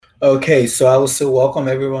Okay, so I will still welcome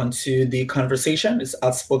everyone to the conversation. It's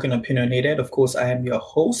Outspoken Opinionated. Of course, I am your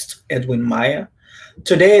host, Edwin Maya.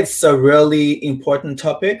 Today, it's a really important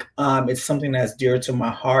topic. It's something that's dear to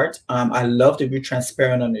my heart. I love to be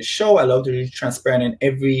transparent on the show. I love to be transparent in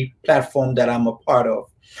every platform that I'm a part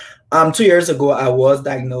of. 2 years ago, I was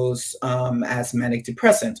diagnosed as manic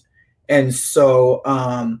depressant. And so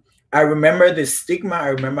I remember the stigma. I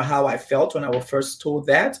remember how I felt when I was first told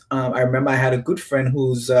that. I remember I had a good friend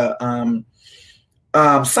who's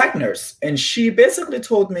psych nurse, and she basically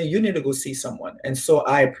told me, you need to go see someone. And so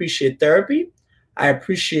I appreciate therapy. I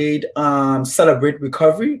appreciate celebrate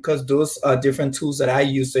recovery because those are different tools that I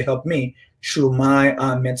use to help me through my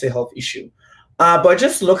mental health issue. But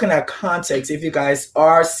just looking at context, if you guys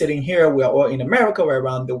are sitting here, we're all in America, we're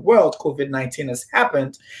around the world, COVID-19 has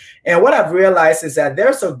happened. And what I've realized is that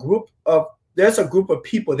there's a group of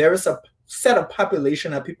people, there is a set of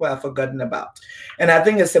population that people have forgotten about. And I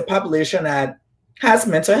think it's the population that has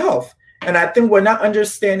mental health. And I think we're not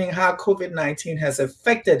understanding how COVID-19 has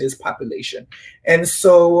affected this population. And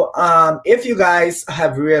so if you guys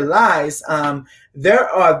have realized, there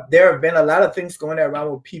have been a lot of things going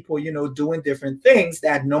around with people, doing different things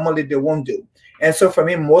that normally they won't do. And so for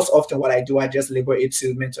me, most often what I do, I just label it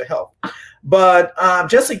to mental health. But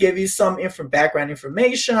just to give you some background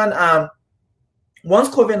information, once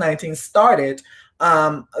COVID-19 started,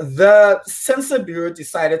 the Census Bureau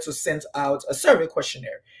decided to send out a survey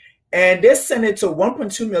questionnaire. And they sent it to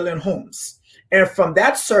 1.2 million homes. And from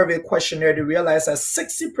that survey questionnaire, they realized that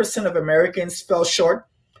 60% of Americans fell short,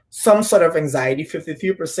 some sort of anxiety.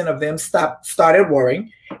 53% of them started worrying.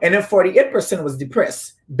 And then 48% was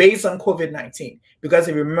depressed based on COVID-19. Because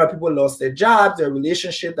if you remember, people lost their jobs, their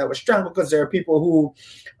relationship that was strong because there are people who,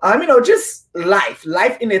 just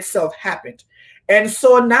life in itself happened. And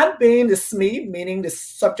so not being the SME, meaning the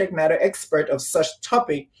subject matter expert of such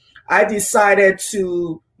topic, I decided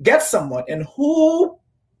to get someone, and who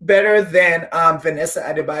better than Vanessa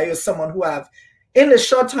Adebayo, someone who in the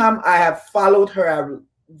short time I have followed her,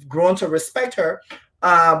 I've grown to respect her,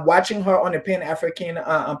 watching her on the Pan-African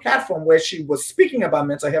platform where she was speaking about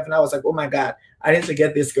mental health, and I was like, oh my God, I need to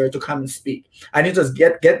get this girl to come and speak. I need to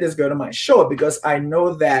get this girl to my show because I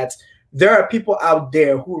know that there are people out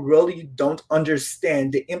there who really don't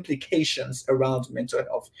understand the implications around mental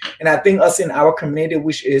health. And I think us in our community,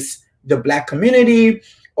 which is the Black community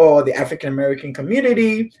or the African American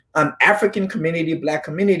community, African community, Black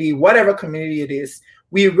community, whatever community it is,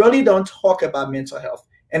 we really don't talk about mental health.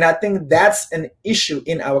 And I think that's an issue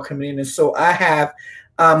in our community. So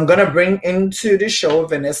I'm going to bring into the show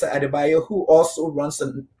Vanessa Adebayo, who also runs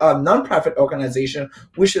a nonprofit organization,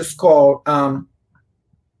 which is called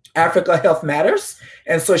Africa Health Matters.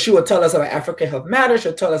 And so she will tell us about Africa Health Matters.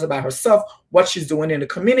 She'll tell us about herself, what she's doing in the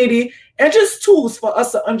community, and just tools for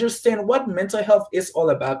us to understand what mental health is all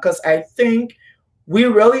about. Because I think we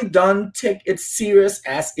really don't take it serious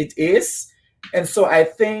as it is. And so I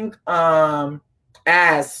think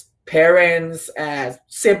as parents, as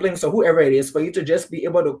siblings, or whoever it is, for you to just be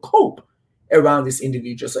able to cope around these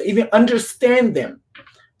individuals, or even understand them.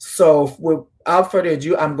 So without further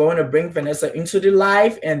ado, I'm going to bring Vanessa into the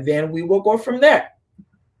live, and then we will go from there.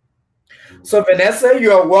 So Vanessa,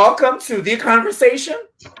 you're welcome to the conversation.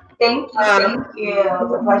 Thank you. Thank you. I'm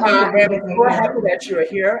so happy that you're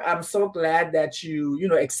here. I'm so glad that you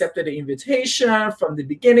accepted the invitation from the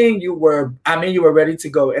beginning. You were ready to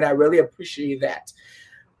go, and I really appreciate that.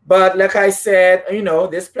 But like I said,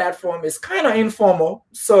 this platform is kind of informal,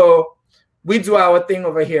 so we do our thing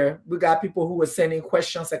over here. We got people who were sending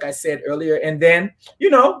questions, like I said earlier, and then,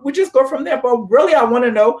 we just go from there. But really, I want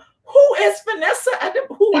to know, who is Vanessa?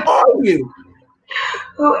 Who are you?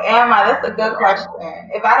 Who am I? That's a good question.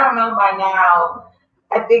 If I don't know by now,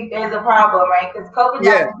 I think there's a problem, right? Because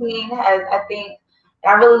COVID-19 has, I think,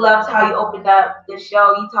 I really loved how you opened up the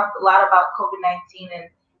show. You talked a lot about COVID-19 and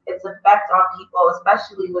its effect on people,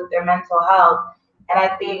 especially with their mental health. And I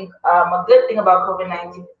think a good thing about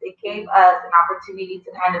COVID-19 is it gave us an opportunity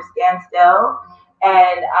to kind of stand still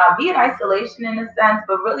and be in isolation in a sense,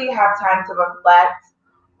 but really have time to reflect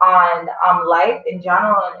on life in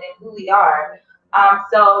general and who we are.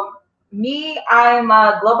 So me, I'm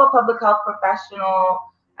a global public health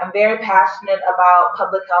professional. I'm very passionate about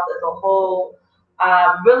public health as a whole,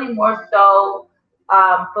 really more so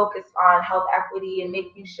focused on health equity and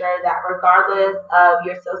making sure that regardless of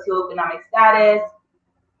your socioeconomic status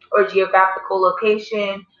or geographical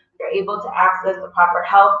location, you're able to access the proper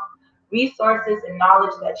health resources and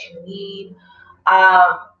knowledge that you need.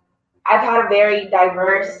 I've had a very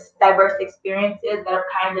diverse experiences that have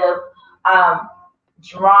kind of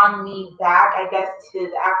drawn me back, I guess, to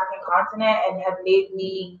the African continent and have made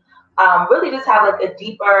me really just have like a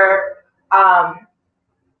deeper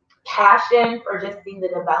passion for just seeing the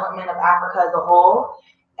development of Africa as a whole.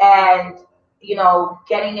 And, you know,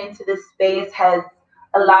 getting into this space has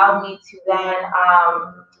allowed me to then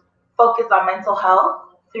focus on mental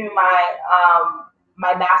health through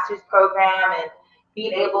my master's program, and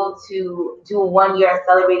being able to do a 1-year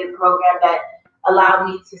accelerated program that allowed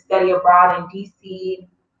me to study abroad in DC,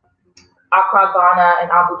 Accra, Ghana, and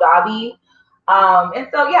Abu Dhabi. And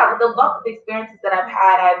so, yeah, with the wealth of experiences that I've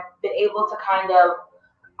had, I've been able to kind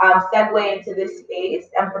of segue into this space.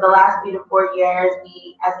 And for the last 3 to 4 years,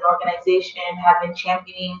 we as an organization have been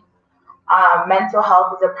championing mental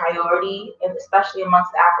health as a priority, and especially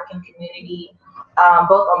amongst the African community,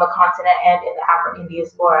 both on the continent and in the African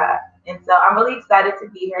diaspora. And so I'm really excited to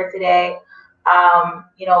be here today.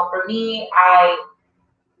 You know, for me, I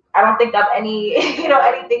don't think I'm any, you know,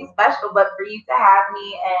 anything special, but for you to have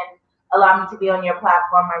me and allow me to be on your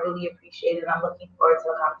platform, I really appreciate it. I'm looking forward to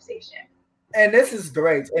the conversation. And this is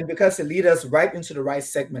great, and because it leads us right into the right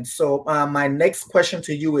segment. So my next question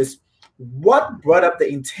to you is, what brought up the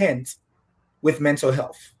intent with mental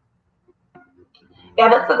health? Yeah,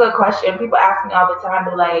 that's a good question. People ask me all the time,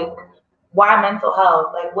 they're like, why mental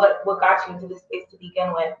health? Like, what got you into this space to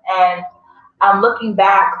begin with? And looking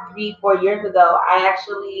back 3-4 years ago, I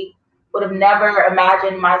actually would have never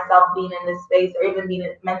imagined myself being in this space or even being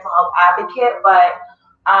a mental health advocate. But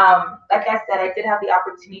like I said, I did have the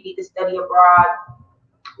opportunity to study abroad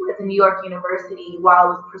at the New York University while I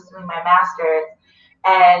was pursuing my master's.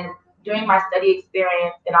 And during my study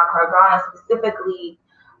experience in Accra, Ghana specifically,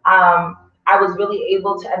 I was really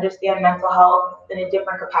able to understand mental health in a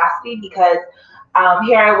different capacity, because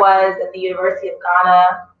here I was at the University of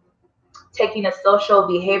Ghana taking a social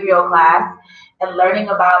behavioral class and learning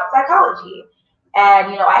about psychology.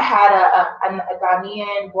 And, you know, I had a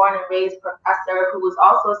Ghanaian born and raised professor who was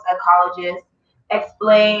also a psychologist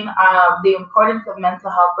explain the importance of mental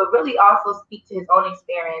health, but really also speak to his own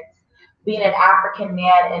experience being an African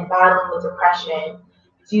man and battling with depression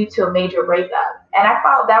due to a major breakup. And I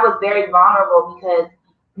felt that was very vulnerable, because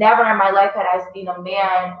never in my life had I seen a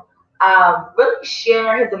man really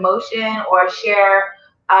share his emotion or share,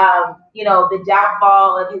 you know, the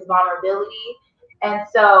downfall of his vulnerability. And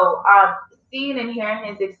so seeing and hearing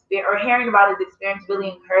his experience, or hearing about his experience, really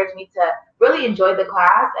encouraged me to really enjoy the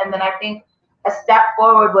class. And then I think a step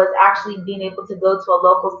forward was actually being able to go to a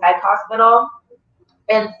local psych hospital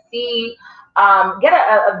and see, get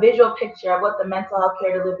a visual picture of what the mental health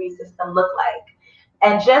care delivery system looked like.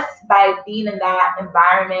 And just by being in that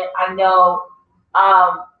environment, I know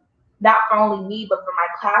not for only me, but for my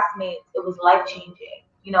classmates, it was life-changing.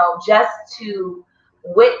 You know, just to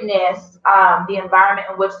witness the environment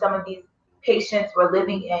in which some of these patients were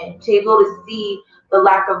living in, to be able to see the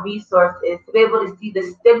lack of resources, to be able to see the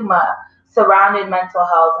stigma surrounding mental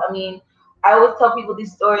health. I mean, I always tell people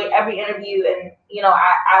this story every interview, and you know,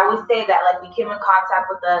 I always say that, like, we came in contact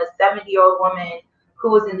with a 70-year-old woman who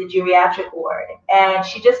was in the geriatric ward, and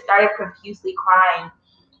she just started profusely crying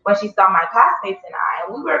when she saw my classmates and I.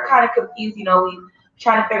 And we were kind of confused, you know, we were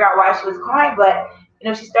trying to figure out why she was crying, but you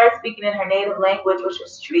know, she started speaking in her native language, which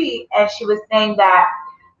was Tree, and she was saying that,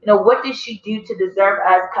 you know, what did she do to deserve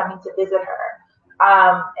us coming to visit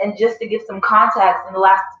her? And just to give some context,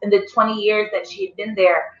 in the 20 years that she had been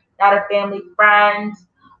there, not a family friend,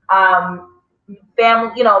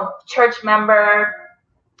 family, you know, church member,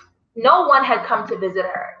 no one had come to visit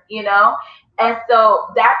her, you know? And so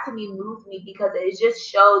that to me moved me, because it just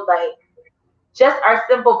showed, like, just our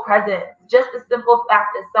simple presence, just the simple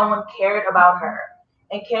fact that someone cared about her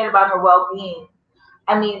and cared about her well-being.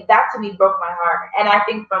 I mean, that to me broke my heart. And I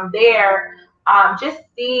think from there, just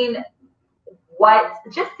seeing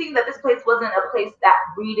that this place wasn't a place that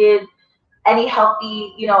breeded any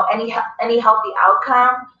healthy, you know, any healthy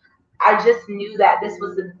outcome, I just knew that this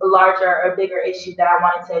was a larger or bigger issue that I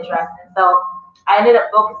wanted to address. And so I ended up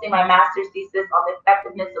focusing my master's thesis on the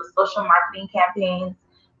effectiveness of social marketing campaigns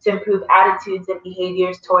to improve attitudes and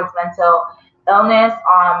behaviors towards mental illness,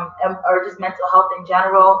 or just mental health in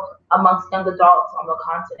general amongst young adults on the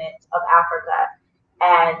continent of Africa.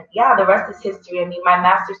 And yeah, the rest is history. I mean, my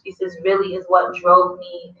master's thesis really is what drove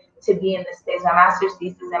me to be in this space. My master's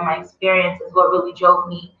thesis and my experience is what really drove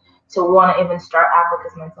me to want to even start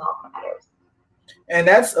Africa's Mental Health Matters. And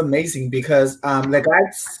that's amazing, because like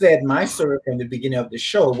I said, my story from the beginning of the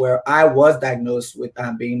show, where I was diagnosed with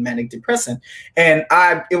being manic depressant, and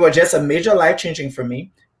it was just a major life changing for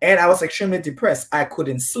me. And I was extremely depressed. I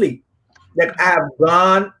couldn't sleep. Like, I have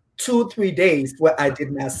gone 2-3 days where I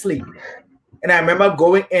did not sleep. And I remember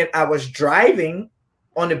going in, I was driving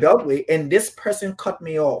on the beltway, and this person cut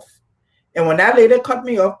me off. And when that lady cut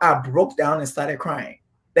me off, I broke down and started crying.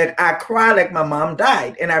 Like I cried like my mom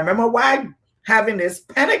died. And I remember why having this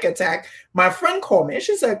panic attack, my friend called me and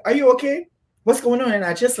she's like, "Are you okay? What's going on?" And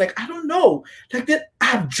I just like, I don't know. Like that,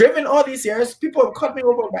 I've driven all these years. People have cut me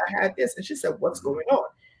over, but I had this. And she said, "What's going on?"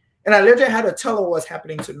 And I literally had to tell her what's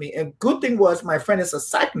happening to me. And good thing was my friend is a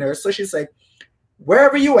psych nurse. So she's like,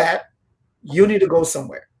 "Wherever you at, you need to go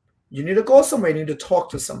somewhere. You need to go somewhere. You need to talk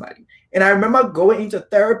to somebody." And I remember going into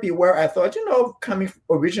therapy where I thought,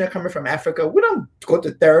 originally coming from Africa, we don't go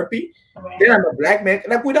to therapy. Right. Then I'm a Black man.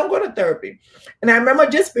 Like, we don't go to therapy. And I remember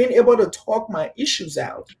just being able to talk my issues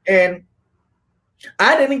out. And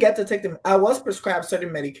I didn't get to take them. I was prescribed certain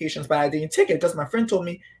medications, but I didn't take it because my friend told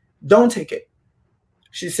me, "Don't take it."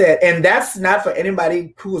 She said, and that's not for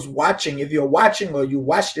anybody who's watching. If you're watching or you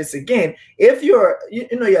watch this again, if you're,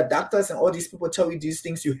 your doctors and all these people tell you these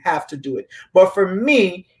things, you have to do it. But for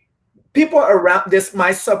me, people around this,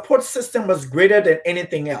 my support system was greater than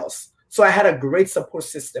anything else. So I had a great support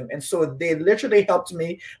system. And so they literally helped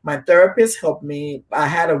me. My therapist helped me. I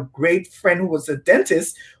had a great friend who was a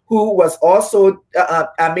dentist who was also,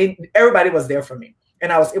 everybody was there for me.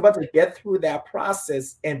 And I was able to get through that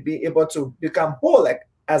process and be able to become whole, like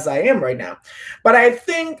as I am right now. But I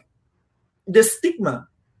think the stigma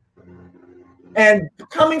and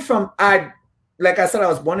coming from, like I said, I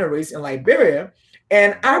was born and raised in Liberia.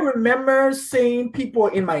 And I remember seeing people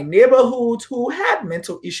in my neighborhood who had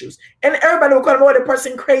mental issues. And everybody would call the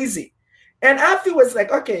person crazy. And I feel it's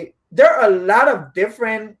like, okay, there are a lot of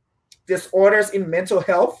different disorders in mental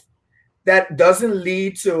health that doesn't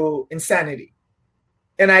lead to insanity.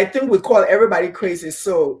 And I think we call everybody crazy.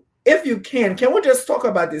 So if you can we just talk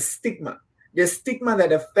about the stigma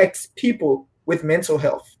that affects people with mental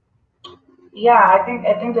health? Yeah, I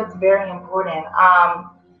think that's very important.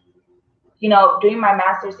 Doing my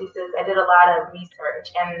master's thesis, I did a lot of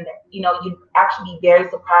research, and you'd actually be very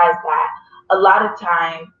surprised that a lot of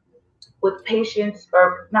time with patients,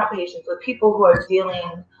 or not patients, with people who are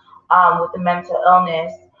dealing with a mental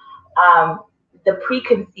illness, the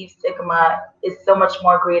preconceived stigma is so much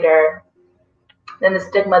more greater than the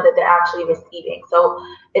stigma that they're actually receiving. So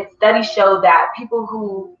studies show that people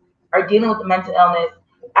who are dealing with a mental illness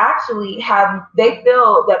actually they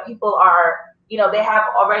feel that people are, they have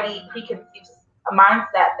already preconceived a mindset,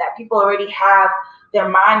 that people already have their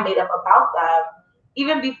mind made up about them,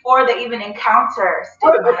 even before they even encounter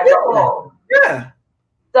stigma as a whole. Yeah.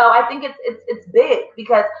 So I think it's big,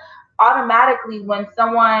 because automatically when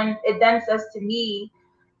someone, it then says to me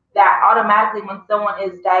that automatically when someone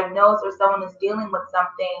is diagnosed or someone is dealing with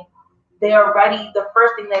something, the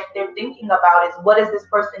first thing that they're thinking about is, what is this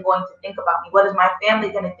person going to think about me? What is my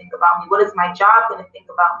family going to think about me? What is my job going to think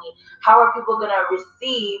about me? How are people going to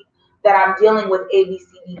receive that I'm dealing with A, B, C,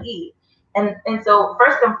 D, E? And so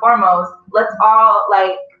first and foremost, let's all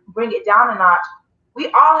bring it down a notch. We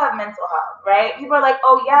all have mental health, right? People are like,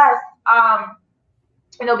 "Oh yes,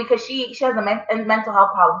 because she has a mental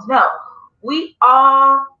health problems." No, we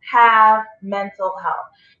all have mental health.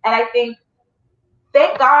 And I think,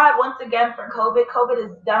 thank God once again for COVID. COVID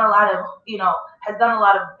has done a lot of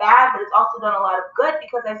bad, but it's also done a lot of good,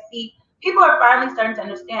 because I see people are finally starting to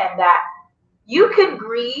understand that you can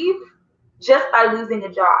grieve just by losing a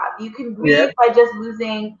job. You can grieve by just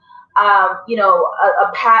losing your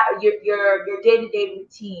day-to-day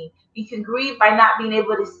routine. You can grieve by not being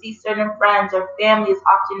able to see certain friends or family as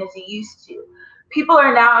often as you used to. People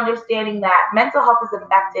are now understanding that mental health is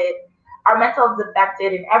affected. Our mental health is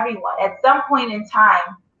affected in everyone. At some point in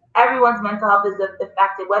time, everyone's mental health is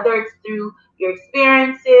affected, whether it's through your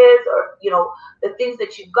experiences or, the things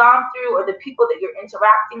that you've gone through or the people that you're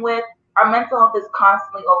interacting with. Our mental health is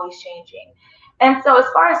constantly always changing. And so as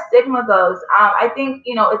far as stigma goes, I think,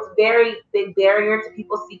 it's a very big barrier to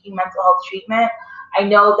people seeking mental health treatment. I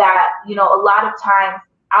know that, a lot of times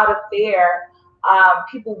out of fear,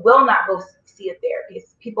 people will not go see a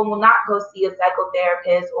therapist. People will not go see a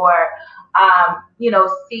psychotherapist or,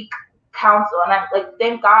 seek counsel. And I'm like,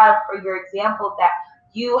 thank God for your example that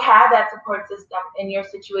you had that support system in your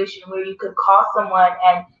situation where you could call someone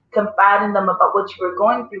and confide in them about what you were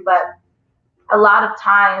going through. But a lot of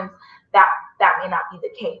times that may not be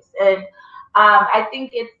the case. And I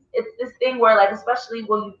think it's this thing where, especially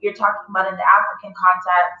when you're talking about in the African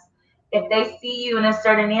context, if they see you in a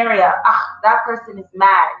certain area, that person is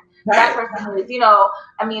mad. That person is,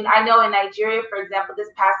 I know in Nigeria, for example, this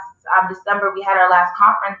past December, we had our last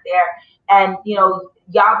conference there, and,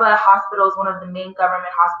 Yaba Hospital is one of the main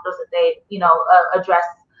government hospitals that they, address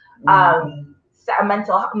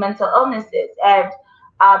mental illnesses. And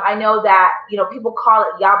I know that, people call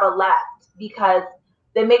it Yaba left, because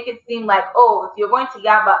they make it seem like, oh, if you're going to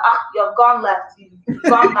Yaba, you're gone left, you've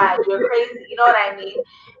gone mad, you're crazy. You know what I mean?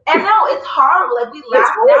 And no, it's horrible. Like, we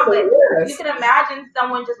laugh now, but you can imagine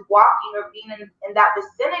someone just walking or being in that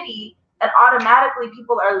vicinity, and automatically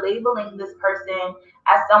people are labeling this person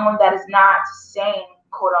as someone that is not sane,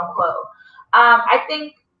 quote unquote. I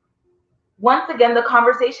think, once again, the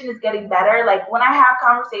conversation is getting better. Like, when I have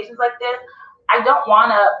conversations like this, I don't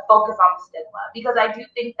want to focus on the stigma, because I do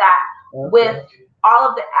think that with all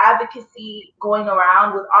of the advocacy going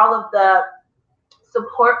around, with all of the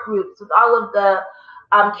support groups, with all of the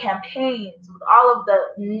campaigns, with all of the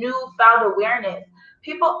newfound awareness,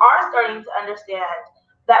 people are starting to understand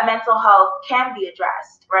that mental health can be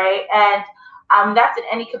addressed, right? And that's in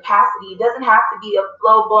any capacity. It doesn't have to be a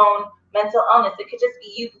full-blown mental illness. It could just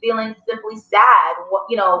be you feeling simply sad,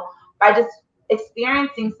 you know, by just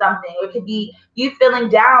experiencing something. It could be you feeling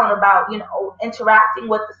down about, you know, interacting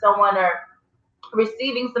with someone or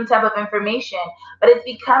receiving some type of information, but it's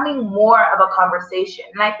becoming more of a conversation.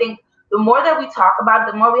 And I think the more that we talk about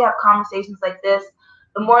it, the more we have conversations like this,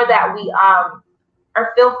 the more that we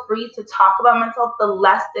feel free to talk about mental health, the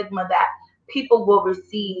less stigma that people will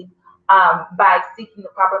receive by seeking the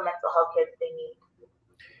proper mental health care that they need.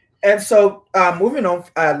 And so moving on,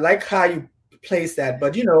 I like how you place that,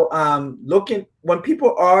 but you know, looking when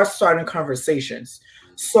people are starting conversations,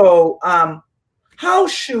 so how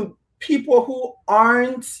should people who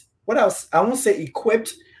aren't, what else, I won't say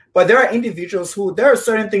equipped, but there are individuals who, there are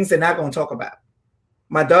certain things they're not going to talk about.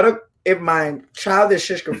 My daughter, if my child is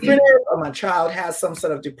schizophrenic or my child has some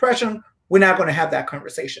sort of depression, we're not going to have that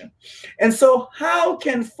conversation. And so how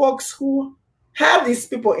can folks who have these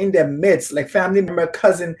people in their midst, like family member,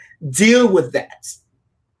 cousin, deal with that?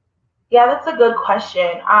 Yeah, that's a good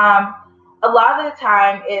question. A lot of the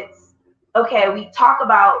time it's, okay, we talk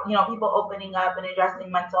about, you know, people opening up and addressing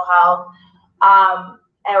mental health,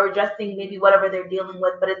 or addressing maybe whatever they're dealing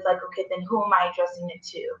with, but it's like, okay, then who am I addressing it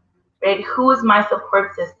to, right? Who is my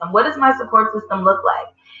support system? What does my support system look like?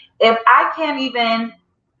 If I can't even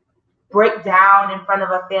break down in front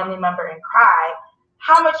of a family member and cry,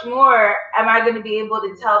 how much more am I going to be able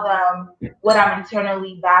to tell them what I'm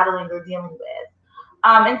internally battling or dealing with?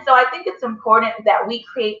 And so I think it's important that we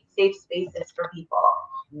create safe spaces for people.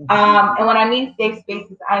 And when I mean safe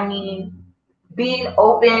spaces, I mean being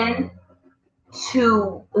open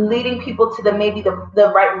to leading people to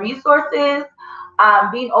the right resources,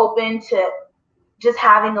 being open to just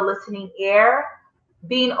having a listening ear,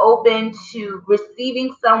 being open to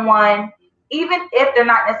receiving someone, even if they're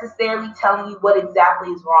not necessarily telling you what exactly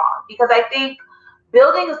is wrong. Because I think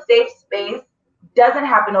building a safe space doesn't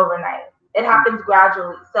happen overnight. It happens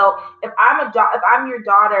gradually. So if I'm your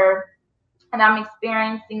daughter and I'm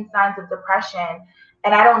experiencing signs of depression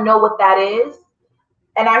and I don't know what that is,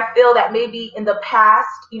 and I feel that maybe in the past,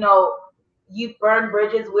 you know, you've burned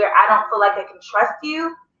bridges where I don't feel like I can trust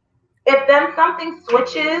you, if then something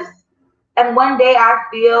switches and one day I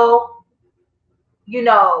feel, you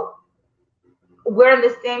know, we're in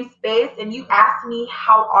the same space and you ask me,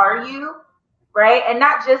 how are you? Right? And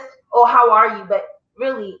not just, oh, how are you? But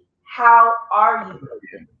really, how are you?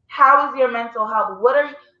 How is your mental health? What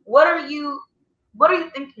are you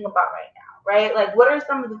thinking about right now? Right? Like, what are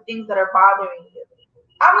some of the things that are bothering you?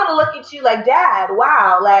 I'm gonna look at you like, Dad,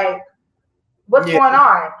 wow, like, what's going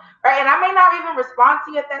on? Right? And I may not even respond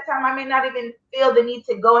to you at that time. I may not even feel the need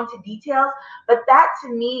to go into details, but that to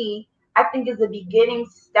me, I think is a beginning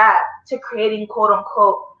step to creating, quote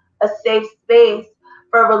unquote, a safe space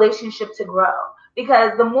for a relationship to grow.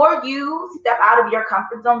 Because the more you step out of your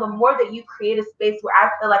comfort zone, the more that you create a space where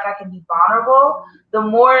I feel like I can be vulnerable, the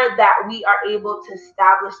more that we are able to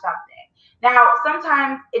establish something. Now,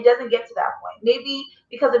 sometimes it doesn't get to that point. Maybe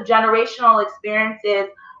because of generational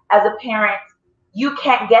experiences as a parent, you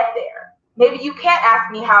can't get there. Maybe you can't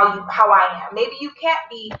ask me how I am. Maybe you can't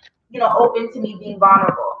be, you know, open to me being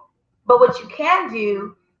vulnerable. But what you can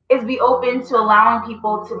do is be open to allowing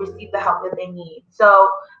people to receive the help that they need. So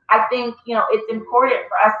I think, you know, it's important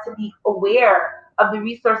for us to be aware of the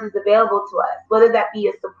resources available to us, whether that be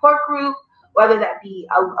a support group, whether that be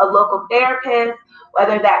a local therapist,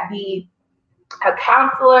 whether that be a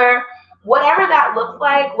counselor, whatever that looks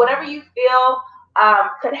like, whatever you feel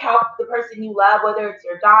could help the person you love, whether it's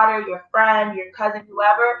your daughter, your friend, your cousin,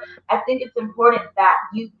 whoever. I think it's important that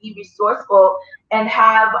you be resourceful and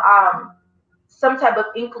have some type of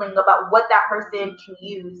inkling about what that person can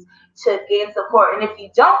use to gain support. And if you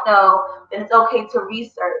don't know, then it's okay to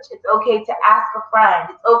research. It's okay to ask a friend.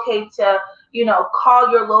 It's okay to, you know, call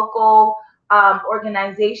your local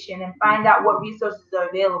organization and find out what resources are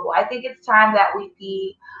available. I think it's time that we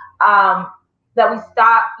be that we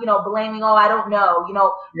stop, blaming, oh, I don't know,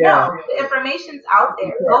 no, the information's out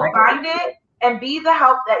there. Go find it and be the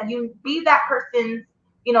help that be that person's,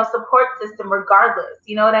 support system regardless.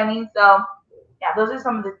 You know what I mean? So yeah, those are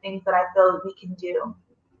some of the things that I feel we can do.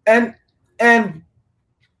 And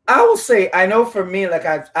I will say, I know for me, like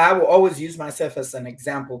I will always use myself as an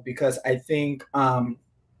example because I think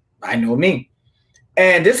I know me.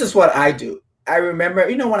 And this is what I do. I remember,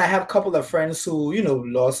 when I have a couple of friends who,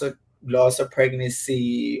 lost a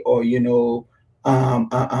pregnancy or,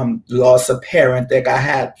 lost a parent. Like I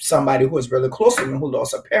had somebody who was really close to me who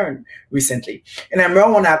lost a parent recently. And I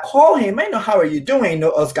remember when I call him, I know, how are you doing?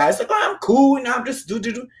 Us guys like, oh, I'm cool. I'm just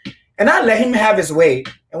do. And I let him have his way.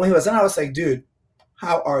 And when he was done, I was like, dude,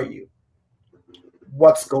 how are you?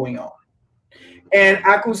 What's going on? And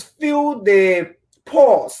I could feel the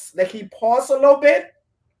pause. Like he paused a little bit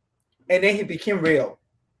and then he became real.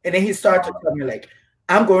 And then he started to tell me like,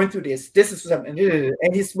 I'm going through this. This is something.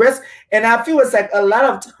 And he's rest. And I feel it's like a lot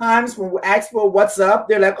of times when we ask for what's up,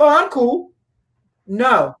 they're like, oh, I'm cool.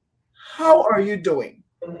 No. How are you doing?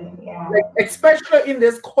 Yeah. Like, especially in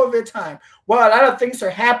this COVID time, well, a lot of things are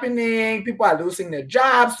happening. People are losing their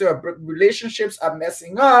jobs. Their relationships are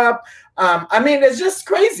messing up. I mean, it's just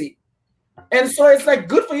crazy. And so it's like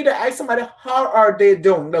good for you to ask somebody, how are they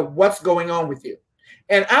doing? Like, what's going on with you?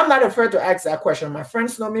 And I'm not afraid to ask that question. My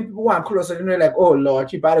friends know me, people who I'm close to, they're like, oh,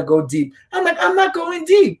 Lord, you better go deep. I'm like, I'm not going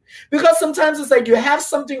deep. Because sometimes it's like you have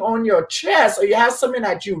something on your chest or you have something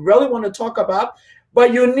that you really want to talk about,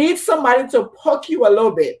 but you need somebody to poke you a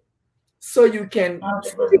little bit so you can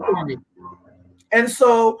speak on it. And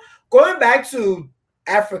so going back to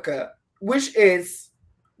Africa, which is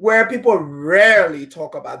where people rarely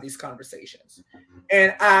talk about these conversations.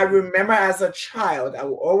 And I remember as a child, I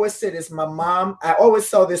would always say this, I always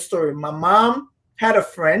tell this story. My mom had a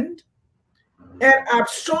friend, and I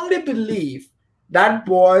strongly believe that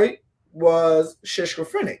boy was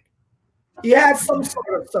schizophrenic. He had some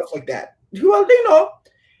sort of stuff like that.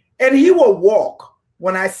 And he will walk.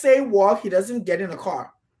 When I say walk, he doesn't get in a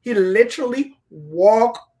car. He literally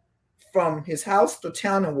walk from his house to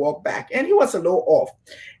town and walk back. And he was a little off.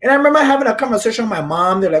 And I remember having a conversation with my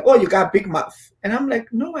mom. They're like, oh, you got big mouth. And I'm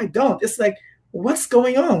like, no, I don't. It's like, what's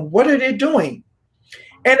going on? What are they doing?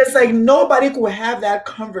 And it's like nobody could have that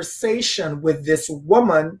conversation with this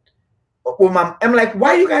woman. I'm like,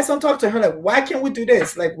 why you guys don't talk to her? Like, why can't we do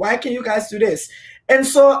this? Like, why can't you guys do this? And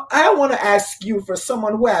so I want to ask you, for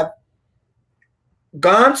someone who have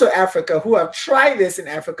gone to Africa, who have tried this in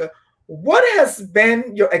Africa, what has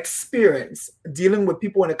been your experience dealing with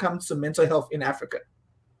people when it comes to mental health in Africa?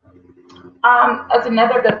 That's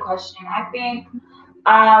another good question. I think,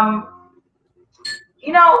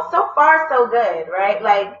 so far so good, right?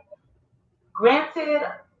 Like, granted,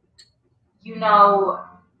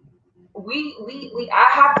 I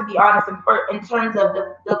have to be honest in terms of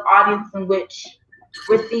the audience in which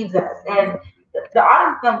receives us, and the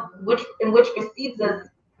audience in which receives us,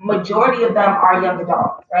 majority of them are young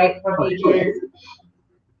adults, right? From ages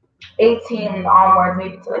 18 and onwards,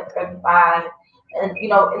 maybe to like 35. And, in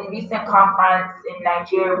recent conference in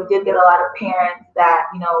Nigeria, we did get a lot of parents that,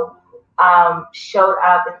 showed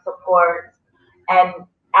up in support and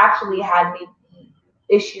actually had maybe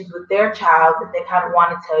issues with their child that they kind of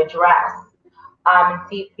wanted to address, and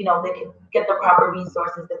see if, they can get the proper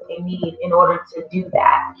resources that they need in order to do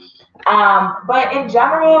that. But in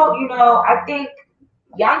general, I think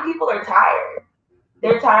young people are tired.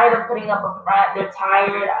 They're tired of putting up a front. They're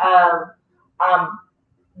tired of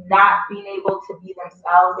not being able to be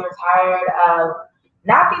themselves. They're tired of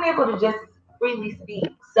not being able to just freely speak.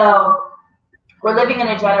 So we're living in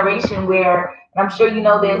a generation where, and I'm sure you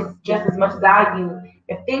know this just as much as I do,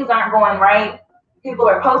 if things aren't going right, people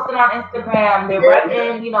are posting on Instagram, they're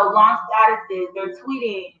writing, long statuses, they're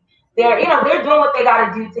tweeting, they're doing what they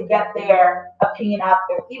got to do to get their opinion out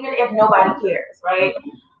there, even if nobody cares, right?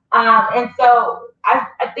 And so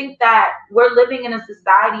I think that we're living in a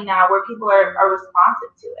society now where people are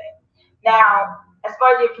responsive to it. Now, as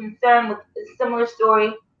far as you're concerned with a similar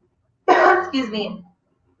story, excuse me,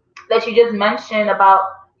 that you just mentioned about,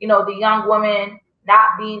 the young woman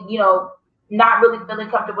not being, not really feeling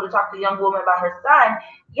comfortable to talk to a young woman about her son.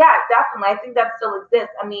 Yeah, definitely. I think that still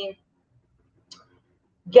exists. I mean,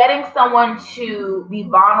 getting someone to be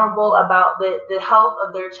vulnerable about the health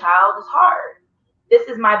of their child is hard. This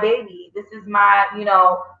is my baby. This is my,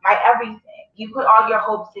 my everything. You put all your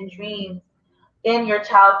hopes and dreams in your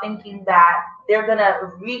child, thinking that they're going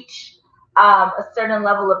to reach a certain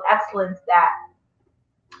level of excellence that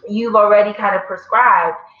you've already kind of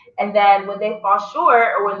prescribed. And then when they fall short,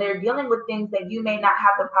 or when they're dealing with things that you may not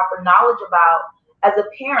have the proper knowledge about, as a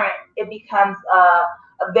parent, it becomes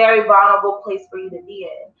a very vulnerable place for you to be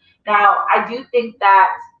in. Now, I do think that,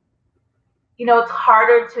 you know, it's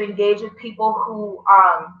harder to engage with people who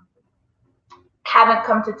haven't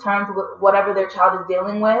come to terms with whatever their child is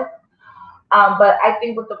dealing with. But I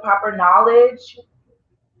think with the proper knowledge,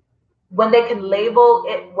 when they can label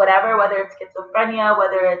it whatever, whether it's schizophrenia,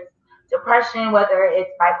 whether it's depression, whether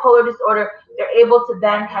it's bipolar disorder, they're able to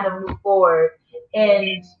then kind of move forward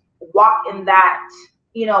and walk in that,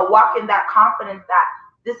 you know, walk in that confidence that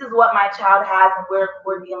this is what my child has and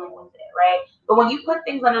we're dealing with it, right? But when you put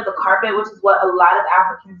things under the carpet, which is what a lot of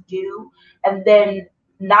Africans do, and then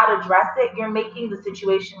not address it, you're making the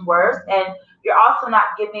situation worse, and you're also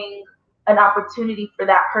not giving an opportunity for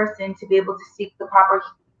that person to be able to seek the proper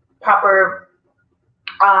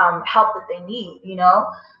help that they need, you know.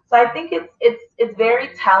 So I think it's very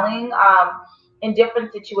telling in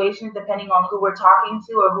different situations depending on who we're talking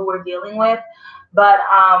to or who we're dealing with. But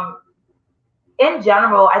in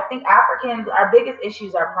general, I think Africans, our biggest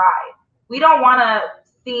issues are pride. We don't want to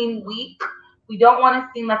seem weak. We don't want to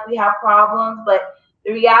seem like we have problems. But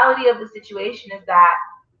the reality of the situation is that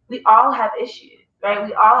we all have issues, right?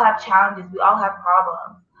 We all have challenges. We all have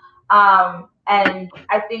problems. And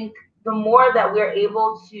I think the more that we're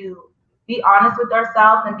able to be honest with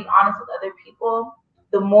ourselves and be honest with other people,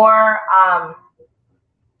 the more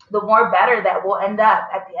better that we'll end up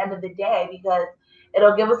at the end of the day, because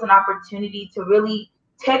it'll give us an opportunity to really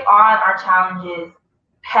take on our challenges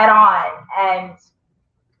head on and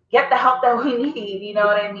get the help that we need, you know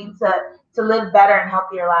what I mean, to live better and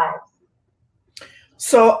healthier lives.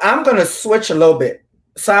 So I'm going to switch a little bit.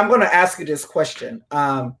 So I'm going to ask you this question.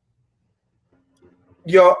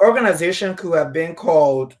 Your organization could have been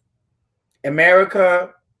called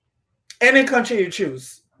America, any country you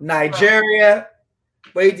choose, Nigeria,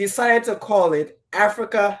 but you decided to call it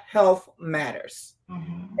Africa Health Matters.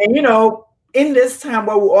 Mm-hmm. And, you know, in this time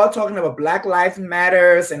where we're all talking about Black Lives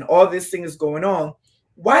Matters and all these things going on,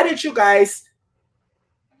 why did you guys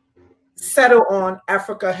settle on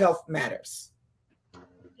Africa Health Matters?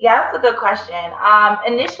 Yeah, that's a good question.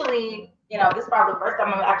 Initially, you know, this is probably the first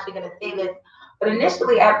time I'm actually going to say this, but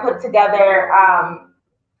initially I put together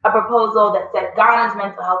a proposal that said Ghana's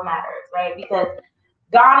mental health matters, right? Because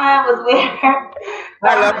Ghana was where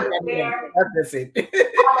I love Ghana. That's it.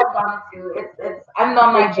 I love Ghana too. I'm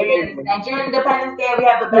on Nigerian Independence Day. We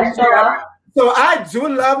have the best show. So I do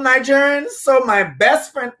love Nigerians. So my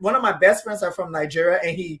best friend, one of my best friends are from Nigeria,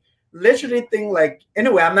 and he literally think like,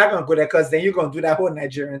 anyway, I'm not gonna go there because then you're gonna do that whole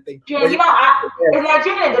Nigerian thing. Yeah, you know, it's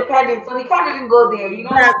Nigerian independence, so we can't even go there. You know,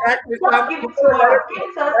 yeah, exactly. So give it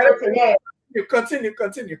to us for today. You continue.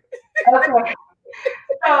 Okay.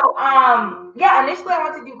 So, yeah, initially I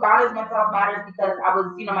wanted to do Ghana's mental health matters because I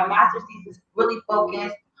was, you know, my master's thesis really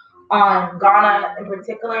focused on Ghana in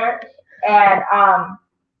particular, and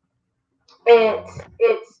it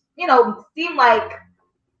you know seemed like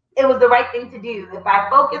it was the right thing to do. If I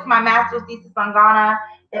focused my master's thesis on Ghana,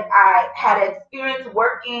 if I had experience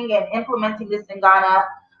working and implementing this in Ghana,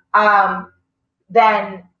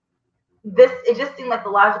 then it just seemed like the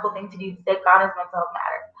logical thing to do to say Ghana's mental health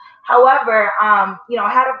matters. However, you know,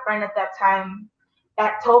 I had a friend at that time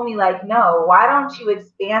that told me like, no, why don't you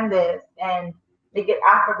expand this and make it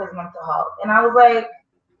Africa's mental health? And I was like,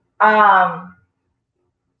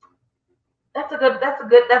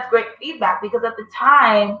 that's great feedback, because at the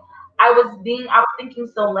time I was thinking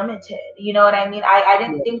so limited, you know what I mean? I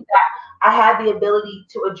didn't think that I had the ability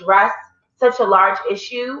to address such a large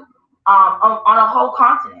issue on a whole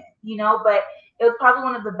continent, you know, but it was probably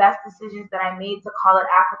one of the best decisions that I made to call it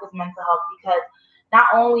Africa's mental health, because not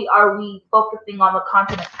only are we focusing on the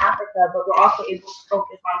continent of Africa, but we're also able to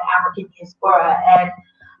focus on the African diaspora. And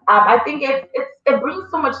I think it brings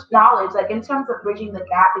so much knowledge, like in terms of bridging the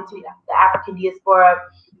gap between the African diaspora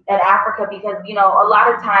and Africa, because, you know, a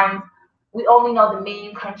lot of times we only know the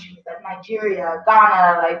main countries like Nigeria,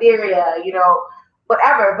 Ghana, Liberia, you know,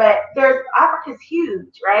 whatever, but Africa's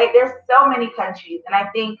huge, right? There's so many countries. And I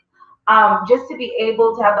think just to be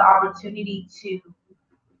able to have the opportunity to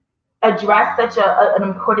address such an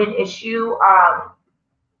important issue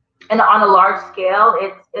and on a large scale,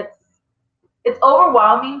 it's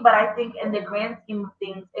overwhelming, but I think in the grand scheme of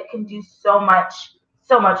things, it can do so much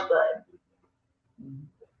good.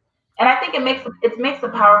 And I think it makes a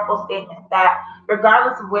powerful statement that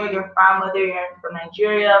regardless of where you're from, whether you're from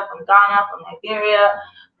Nigeria, from Ghana, from Liberia,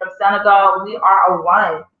 from Senegal, we are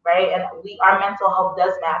one, right? And our mental health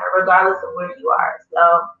does matter regardless of where you are.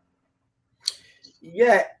 So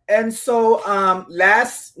yeah, and so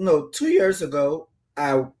 2 years ago,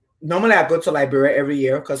 normally I go to Liberia every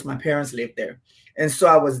year because my parents live there. And so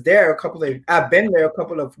I was there I've been there a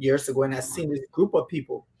couple of years ago, and I've seen this group of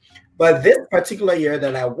people. But this particular year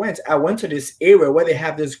that I went to this area where they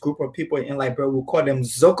have this group of people in Liberia. We call them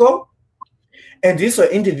Zoko. And these are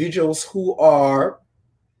individuals who are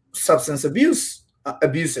substance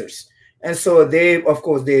abusers. And so they, of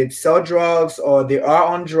course, they sell drugs or they are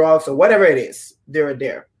on drugs or whatever it is, they're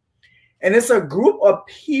there. And it's a group of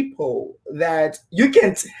people that you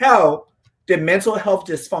can tell the mental health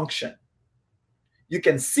dysfunction. You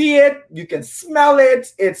can see it, you can smell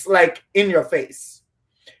it, it's like in your face.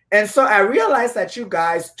 And so I realized that you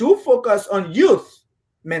guys do focus on youth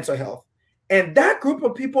mental health. And that group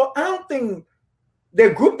of people, the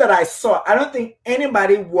group that I saw, I don't think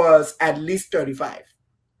anybody was at least 35.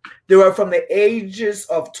 They were from the ages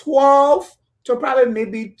of 12 to probably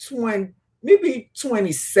maybe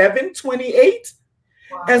 27, 28.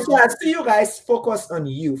 Wow. And so I see you guys focus on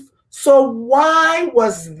youth. So why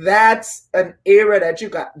was that an area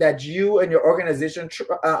that you and your organization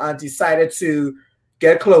decided to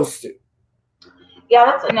get close to? Yeah,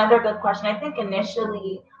 that's another good question. I think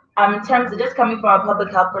initially, in terms of just coming from a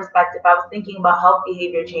public health perspective, I was thinking about health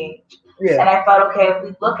behavior change. Yeah. And I thought, okay, if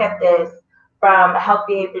we look at this from a health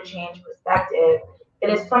behavior change perspective, it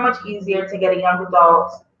is so much easier to get a young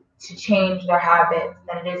adult to change their habits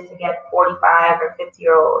than it is to get 45 or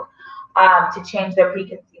 50-year-old to change their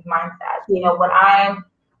preconceived mindsets. You know, when I'm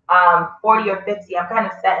 40 or 50, I'm kind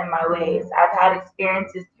of set in my ways. I've had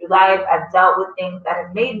experiences through life. I've dealt with things that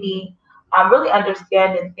have made me really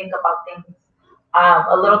understand and think about things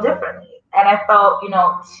a little differently. And I felt, you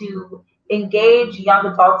know, to engage young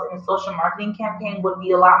adults in a social marketing campaign would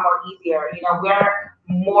be a lot more easier. You know,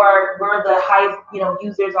 we're the highest, you know,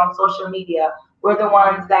 users on social media. We're the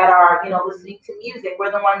ones that are, you know, listening to music.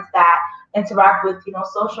 We're the ones that interact with, you know,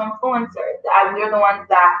 social influencers. We're the ones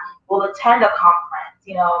that will attend a conference,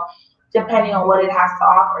 you know, depending on what it has to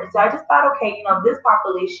offer. So I just thought, okay, you know, this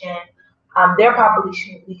population, their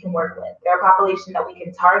population we can work with. Their population that we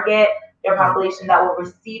can target. Their population that will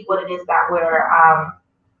receive what it is that we're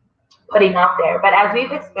putting out there. But as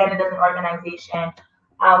we've expanded as an organization,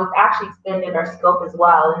 we've actually expanded our scope as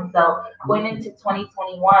well. And so going into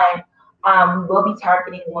 2021, we'll be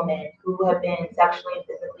targeting women who have been sexually and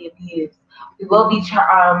physically abused. We will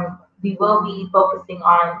be focusing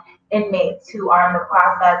on inmates who are in the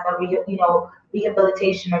process of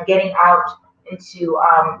rehabilitation or getting out into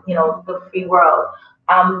the free world.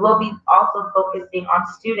 We will be also focusing on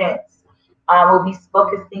students. We'll be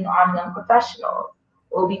focusing on young professionals.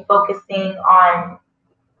 We'll be focusing on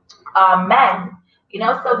men. You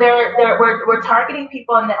know, so we're targeting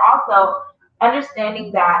people, and then also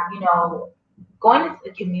understanding that, you know, going into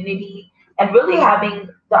the community and really having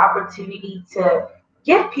the opportunity to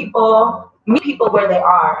meet people where they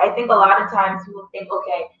are. I think a lot of times people think,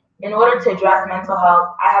 okay, in order to address mental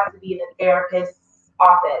health, I have to be in a therapist's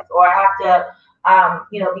office, or I have to,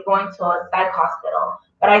 be going to a psych hospital.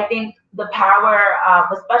 But I think the power,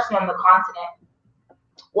 especially on the continent,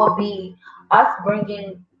 will be us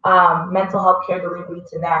bringing mental health care delivery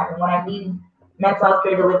to them. And when I mean mental health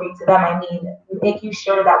care delivery to them, I mean making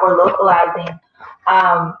sure that we're localizing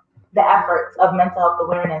the efforts of mental health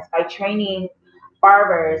awareness by training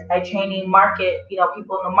barbers, by training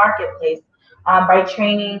people in the marketplace, by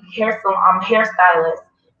training hairstylists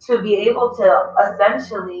to be able to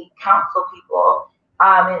essentially counsel people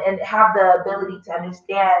and have the ability to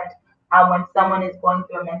understand when someone is going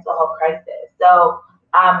through a mental health crisis. So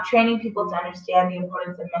training people to understand the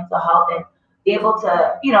importance of mental health and be able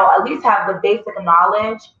to, at least have the basic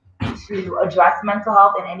knowledge to address mental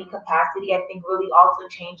health in any capacity, I think really also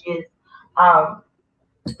changes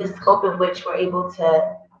the scope in which we're able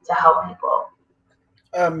to help people.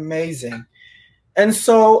 Amazing. And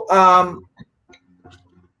so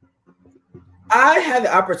I had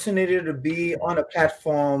the opportunity to be on a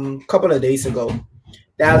platform a couple of days ago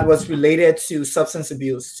that was related to substance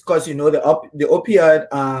abuse, because the opioid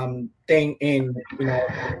thing in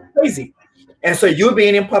crazy. And so you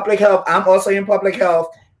being in public health, I'm also in public health.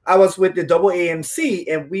 I was with the AAMC,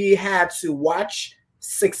 and we had to watch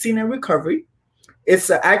 16 in Recovery.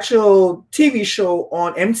 It's an actual TV show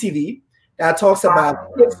on MTV that talks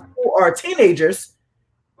about kids who are teenagers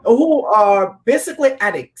who are basically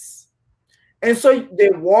addicts. And so they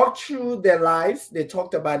walk through their lives. They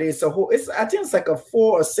talked about it. I think it's like a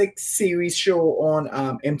 4 or 6 series show on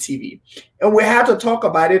MTV. And we had to talk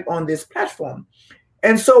about it on this platform.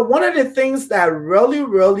 And so one of the things that really,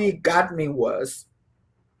 really got me was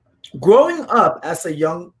growing up as a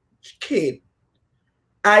young kid,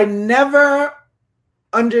 I never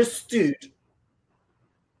understood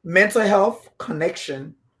mental health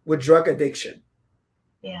connection with drug addiction.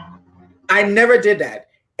 Yeah. I never did that.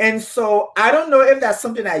 And so I don't know if that's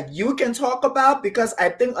something that you can talk about, because I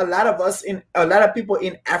think a lot of people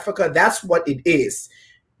in Africa, that's what it is.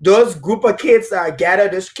 Those group of kids that are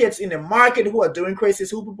gathered, those kids in the market who are doing crazy,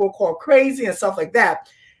 who people call crazy and stuff like that.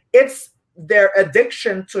 It's their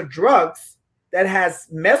addiction to drugs that has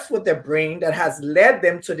messed with their brain, that has led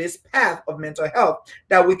them to this path of mental health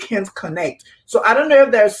that we can't connect. So I don't know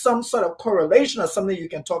if there's some sort of correlation or something you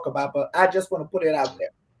can talk about, but I just want to put it out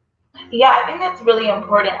there. Yeah, I think that's really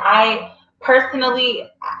important. I personally,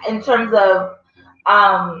 in terms of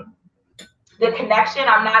the connection,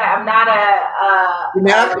 I'm not a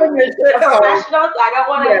professional, so I don't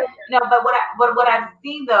want to, but what I've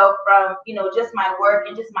seen though from, just my work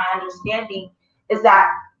and just my understanding is that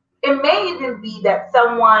it may even be that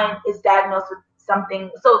someone is diagnosed with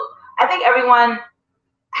something. So I think everyone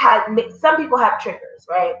some people have triggers,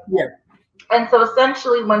 right? Yeah. And so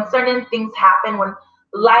essentially when certain things happen, when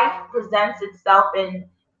life presents itself in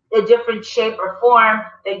a different shape or form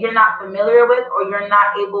that you're not familiar with, or you're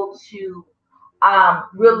not able to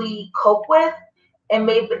really cope with, it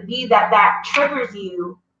may be that triggers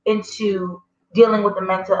you into dealing with a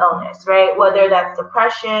mental illness, right? Whether that's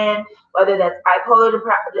depression, whether that's bipolar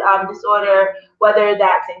disorder, whether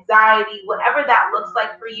that's anxiety, whatever that looks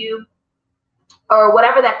like for you, or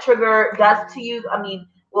whatever that trigger does to you. I mean,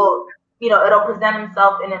 it'll present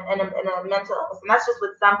itself in a mental illness, and that's just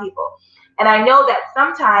with some people. And I know that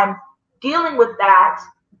sometimes dealing with that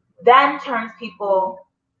then turns people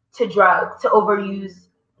to drugs, to overuse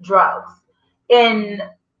drugs. In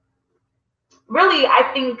really, I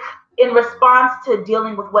think in response to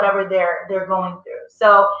dealing with whatever they're going through.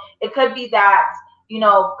 So it could be that,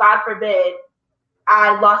 God forbid,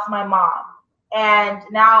 I lost my mom, and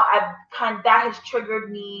now that has triggered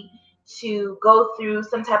me to go through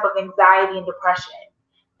some type of anxiety and depression.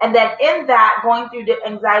 And then in that, going through the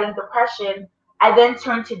anxiety and depression, I then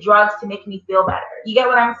turn to drugs to make me feel better. You get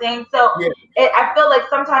what I'm saying? So yeah. I feel like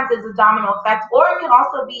sometimes it's a domino effect, or it can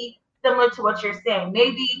also be similar to what you're saying.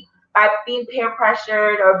 Maybe by being peer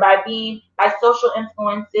pressured, or by social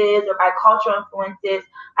influences, or by cultural influences,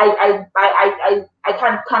 I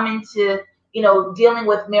kind of come into, dealing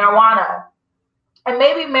with marijuana. And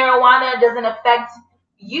maybe marijuana doesn't affect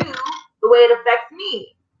you the way it affects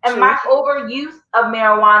me. And my overuse of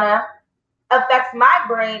marijuana affects my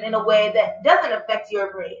brain in a way that doesn't affect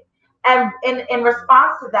your brain. And in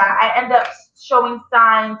response to that, I end up showing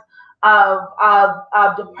signs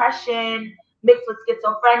of depression mixed with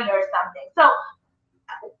schizophrenia or something. So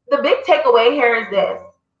the big takeaway here is this: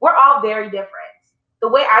 we're all very different. The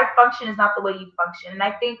way I function is not the way you function. And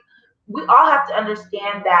I think we all have to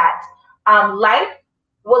understand that life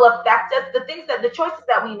will affect us. The choices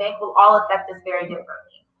that we make will all affect us very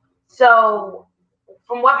differently. So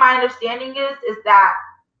from what my understanding is that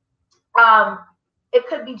it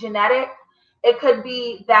could be genetic. It could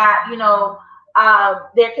be that,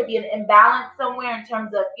 there could be an imbalance somewhere in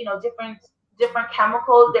terms of, different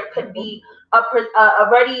chemicals. There could be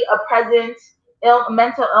already a present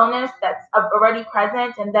mental illness that's already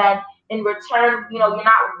present, and then in return, you're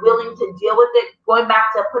not willing to deal with it. Going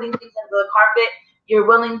back to putting things under the carpet, you're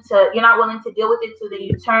not willing to deal with it, so then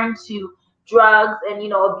you turn to drugs and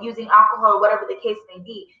abusing alcohol, or whatever the case may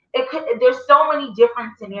be. There's so many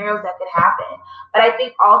different scenarios that could happen, but I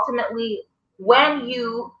think ultimately when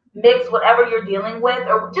you mix whatever you're dealing with,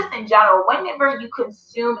 or just in general, whenever you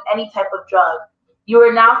consume any type of drug, you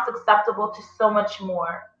are now susceptible to so much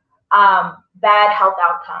more bad health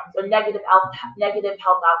outcomes, or negative health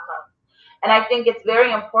outcomes. And I think it's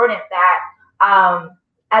very important that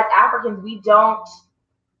as Africans, we don't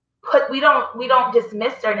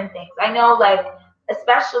dismiss certain things. I know, like,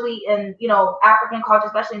 especially in African culture,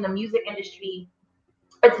 especially in the music industry,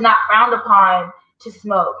 it's not frowned upon to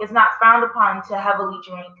smoke. It's not frowned upon to heavily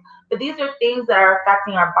drink. But these are things that are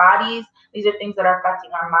affecting our bodies. These are things that are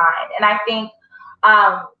affecting our mind. And I think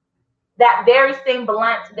that very same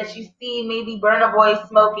blunt that you see maybe Burna Boy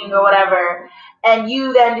smoking or whatever, and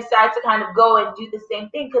you then decide to kind of go and do the same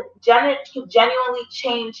thing, could genuinely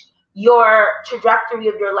change your trajectory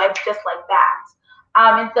of your life just like that.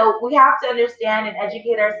 And so we have to understand and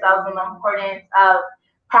educate ourselves on the importance of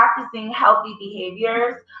practicing healthy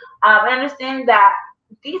behaviors, and understand that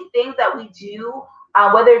these things that we do,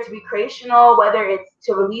 whether it's recreational, whether it's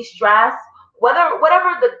to release stress,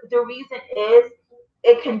 whatever the reason is,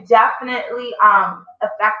 it can definitely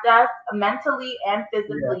affect us mentally and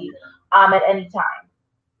physically at any time.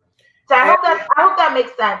 So I hope that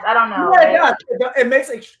makes sense. I don't know. Yeah, right?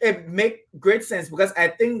 It makes great sense, because I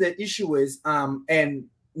think the issue is, and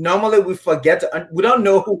normally we forget we don't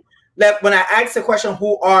know who. like when I ask the question,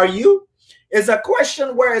 who are you? It's a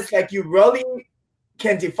question where it's like you really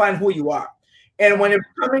can define who you are. And when it's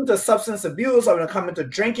coming to substance abuse or when it's coming to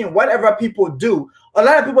drinking, whatever people do, a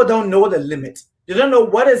lot of people don't know the limit. They don't know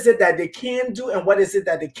what is it that they can do and what is it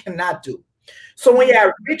that they cannot do. So when you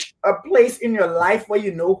have reached a place in your life where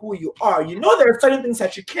you know who you are, you know there are certain things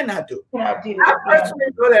that you cannot do. I personally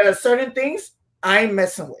know there are certain things I ain't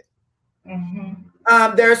messing with.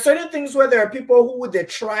 There are certain things where there are people who they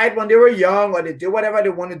tried when they were young or they did whatever they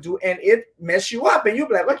want to do and it mess you up and you'll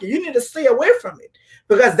be like, okay, you need to stay away from it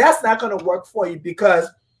because that's not going to work for you. Because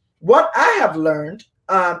what I have learned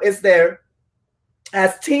is there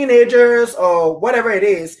as teenagers or whatever it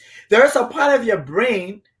is, there's a part of your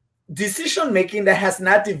brain decision making that has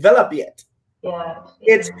not developed yet.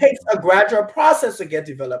 It takes a gradual process to get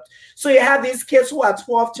developed. So you have these kids who are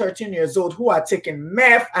 12, 13 years old who are taking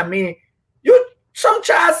meth. I mean, some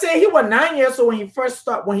child say he was 9 years old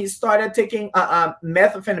when he started taking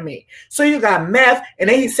methamphetamine. So you got meth, and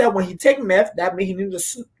then he said when he take meth, that means he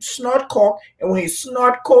needs to snort coke, and when he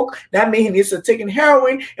snort coke, that means he needs to take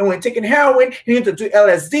heroin, and when taking heroin, he needs to do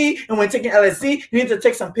LSD, and when taking LSD, he needs to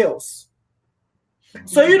take some pills.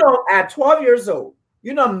 So at 12 years old,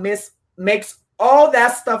 makes all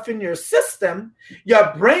that stuff in your system.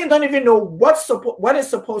 Your brain don't even know what it's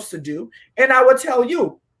supposed to do, and I will tell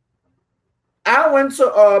you. I went to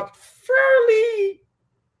a fairly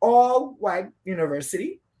all-white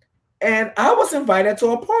university, and I was invited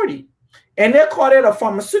to a party, and they called it a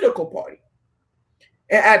pharmaceutical party.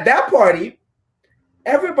 And at that party,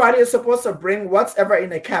 everybody is supposed to bring whatever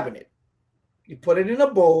in a cabinet. You put it in a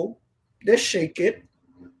bowl, they shake it,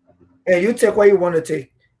 and you take what you want to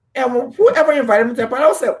take. And whoever invited me to the party, I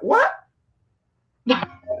was like, what?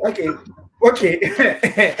 Okay.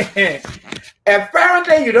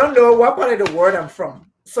 Apparently, you don't know what part of the world I'm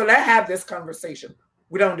from. So let's have this conversation.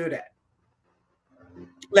 We don't do that.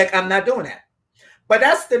 Like, I'm not doing that. But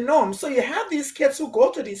that's the norm. So you have these kids who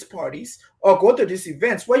go to these parties or go to these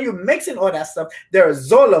events where you're mixing all that stuff. There is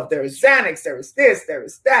Zoloft, there is Xanax, there is this, there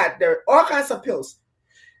is that. There are all kinds of pills.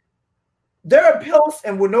 There are pills,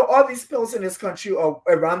 and we know all these pills in this country or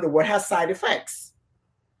around the world have side effects.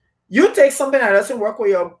 You take something that doesn't work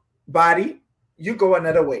with your body, you go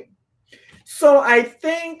another way. So I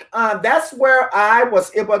think that's where I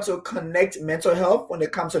was able to connect mental health when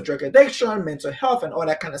it comes to drug addiction, mental health, and all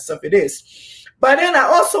that kind of stuff it is. But then I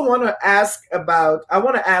also want to ask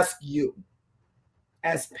you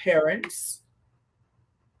as parents,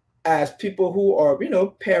 as people who are,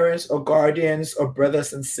 parents or guardians or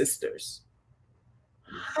brothers and sisters,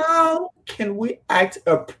 how can we act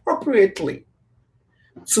appropriately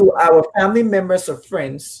to our family members or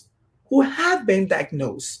friends who have been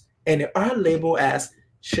diagnosed and they are labeled as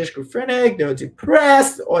schizophrenic, they're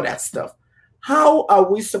depressed, all that stuff? How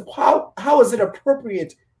is it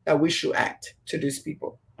appropriate that we should act to these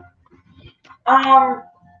people?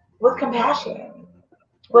 With compassion,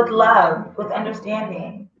 with love, with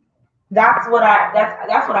understanding. That's what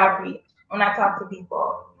I preach when I talk to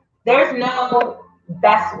people. There's no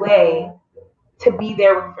best way to be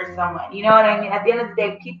there for someone. You know what I mean? At the end of the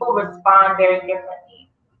day, people respond very differently.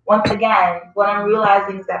 Once again, what I'm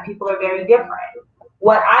realizing is that people are very different.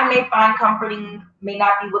 What I may find comforting may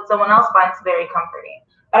not be what someone else finds very comforting.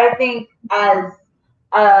 But I think as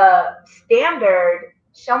a standard,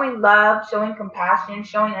 showing love, showing compassion,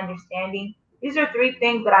 showing understanding, these are three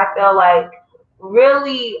things that I feel like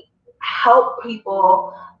really help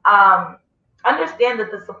people understand that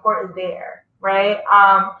the support is there, right?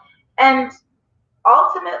 And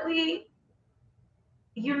ultimately,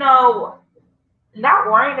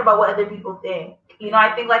 not worrying about what other people think.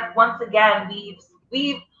 I think like once again,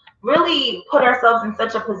 we've really put ourselves in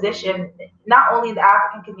such a position, not only in the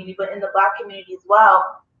African community, but in the Black community as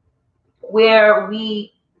well, where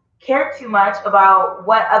we care too much about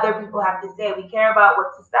what other people have to say. We care about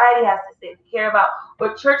what society has to say. We care about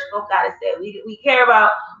what church folk got to say. We care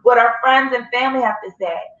about what our friends and family have to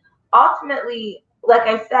say. Ultimately, like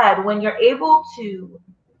I said, when you're able to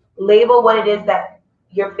label what it is that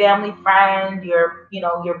your family friend, your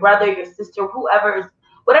brother, your sister,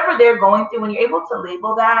 whatever they're going through, when you're able to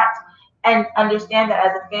label that and understand that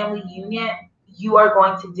as a family unit, you are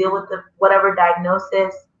going to deal with whatever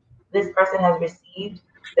diagnosis this person has received,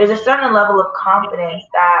 there's a certain level of confidence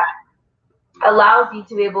that allows you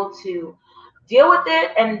to be able to deal with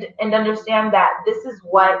it and understand that this is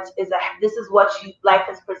what life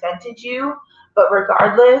has presented you. But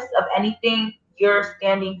regardless of anything, you're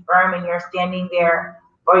standing firm and you're standing there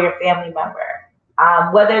for your family member.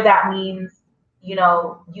 Whether that means, you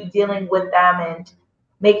dealing with them and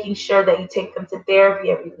making sure that you take them to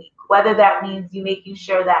therapy every week, whether that means you making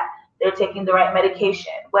sure that they're taking the right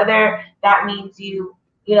medication, whether that means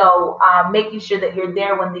making sure that you're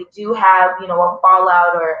there when they do have, a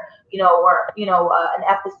fallout or an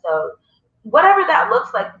episode, whatever that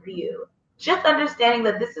looks like for you. Just understanding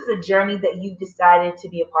that this is a journey that you decided to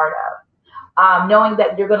be a part of. Knowing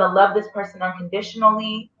that you're going to love this person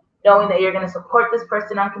unconditionally, knowing that you're going to support this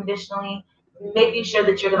person unconditionally, making sure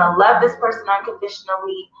that you're going to love this person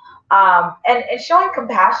unconditionally, and showing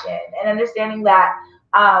compassion and understanding that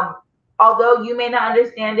although you may not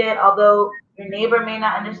understand it, although your neighbor may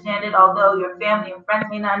not understand it, although your family and friends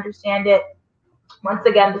may not understand it, once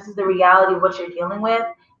again, this is the reality of what you're dealing with,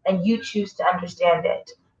 and you choose to understand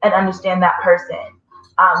it and understand that person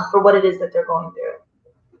for what it is that they're going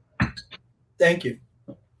through. Thank you.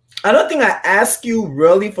 I don't think I asked you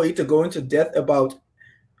really for you to go into depth about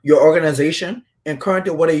your organization and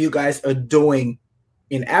currently what are you guys are doing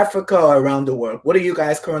in Africa or around the world. What are you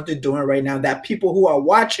guys currently doing right now that people who are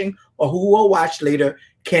watching or who will watch later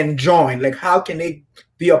can join? Like, how can they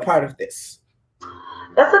be a part of this?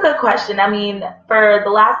 That's a good question. I mean, for the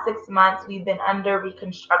last 6 months, we've been under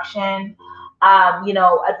reconstruction.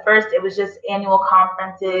 At first it was just annual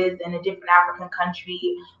conferences in a different African country,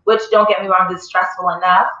 which, don't get me wrong, is stressful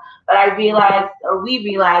enough. But we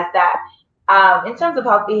realized that in terms of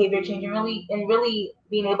health behavior change and really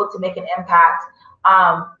being able to make an impact,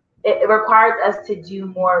 it requires us to do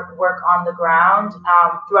more work on the ground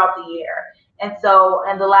throughout the year. And so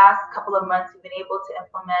in the last couple of months, we've been able to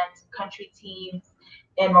implement country teams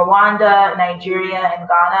in Rwanda, Nigeria, and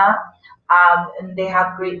Ghana. And they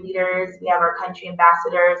have great leaders. We have our country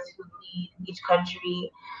ambassadors who lead each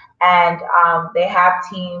country, and they have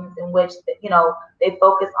teams in which they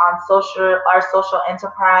focus on our social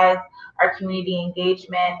enterprise, our community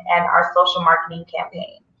engagement, and our social marketing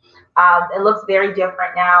campaign. It looks very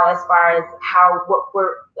different now as far as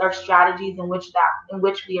our strategies in which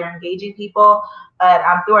we are engaging people, but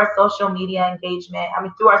through our social media engagement,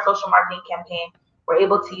 through our social marketing campaign, we're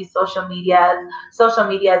able to use social media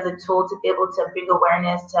as a tool to be able to bring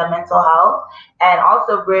awareness to mental health and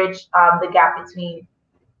also bridge the gap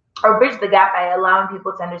by allowing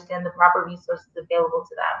people to understand the proper resources available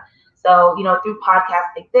to them. So, through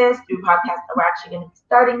podcasts like this, through podcasts that we're actually going to be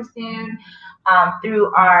starting soon,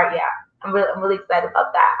 through I'm really excited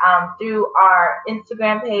about that. Through our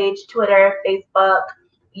Instagram page, Twitter, Facebook,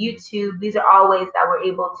 YouTube, these are all ways that we're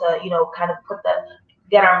able to, kind of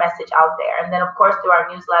get our message out there. And then, of course, through our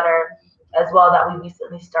newsletter as well that we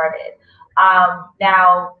recently started.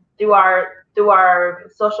 Now, through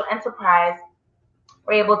our social enterprise,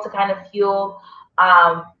 we're able to kind of fuel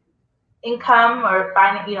income or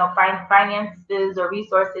finances or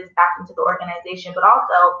resources back into the organization, but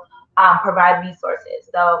also provide resources.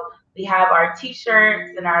 So we have our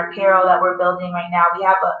t-shirts and our apparel that we're building right now. We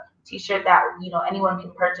have a t-shirt that anyone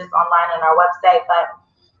can purchase online on our website, but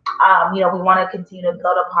we want to continue to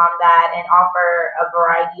build upon that and offer a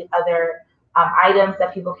variety of other items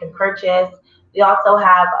that people can purchase. We also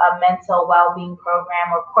have a mental well-being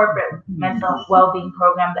program or corporate mental well-being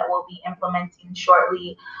program that we'll be implementing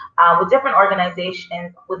shortly with different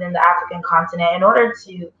organizations within the African continent in order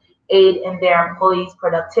to aid in their employees'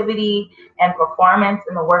 productivity and performance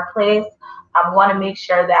in the workplace. We want to make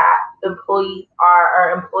sure that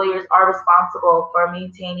employers are responsible for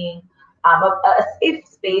maintaining a safe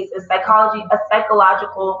space, a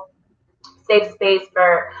psychological safe space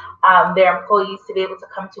for their employees to be able to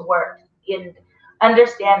come to work and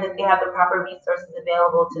understand that they have the proper resources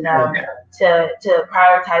available to them to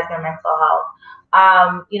prioritize their mental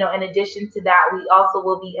health. In addition to that, we also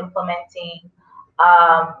will be implementing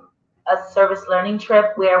a service learning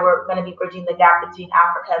trip where we're going to be bridging the gap between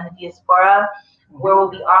Africa and the diaspora, where we'll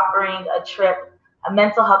be offering a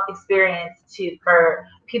mental health experience for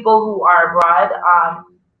people who are abroad,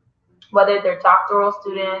 whether they're doctoral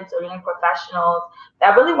students or young professionals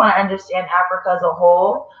that really want to understand Africa as a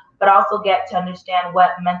whole, but also get to understand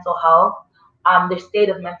what mental health, the state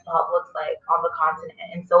of mental health looks like on the continent.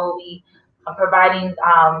 And so we'll be providing,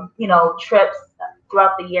 trips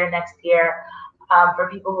throughout the year next year for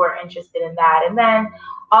people who are interested in that. And then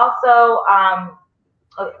also,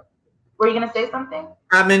 okay, were you going to say something?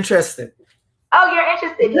 I'm interested. Oh, you're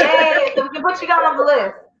interested. Yay. So we can put you down on the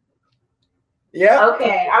list. Yeah.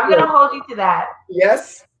 Okay. I'm going to hold you to that.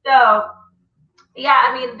 Yes. So,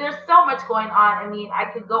 there's so much going on. I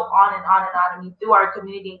could go on and on and on. Through our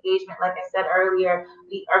community engagement, like I said earlier,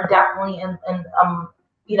 we are definitely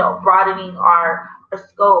broadening our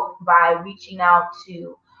scope by reaching out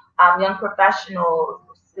to young professionals,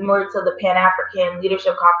 similar to the Pan-African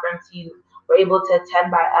Leadership Conference you were able to attend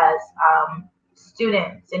by us,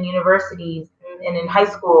 students in universities and in high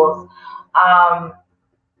schools,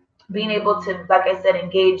 being able to, like I said,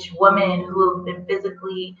 engage women who have been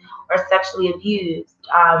physically or sexually abused,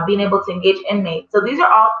 being able to engage inmates. So these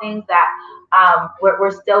are all things that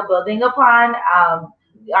we're still building upon.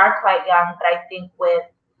 We are quite young, but I think with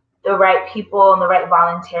the right people and the right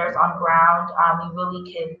volunteers on ground, we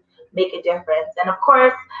really can make a difference. And of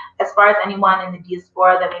course, as far as anyone in the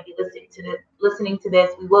diaspora that may be listening to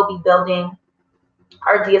this, we will be building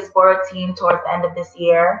our diaspora team towards the end of this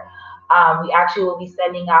year. We actually will be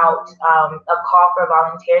sending out a call for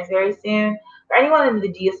volunteers very soon. For anyone in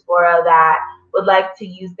the diaspora that would like to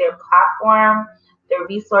use their platform, their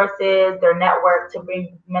resources, their network to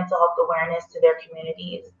bring mental health awareness to their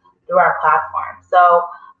communities through our platform. So,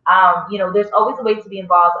 there's always a way to be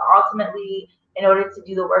involved. Ultimately, in order to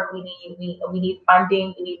do the work we need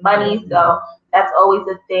funding, we need money. So that's always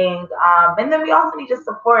a thing. And then we also need just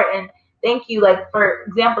support. And thank you. Like, for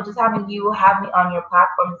example, just having you have me on your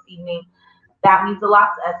platform this evening, that means a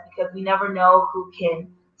lot to us because we never know who can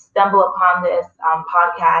stumble upon this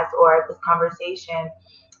podcast or this conversation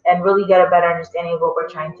and really get a better understanding of what we're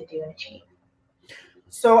trying to do and achieve.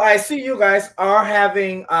 So I see you guys are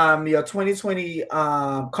having your 2020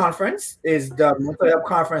 conference, is the Mental Health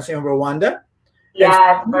Conference in Rwanda.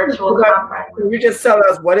 Yeah, virtual conference. Can you just tell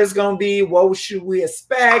us what it's going to be? What should we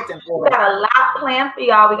expect? And we got a lot planned for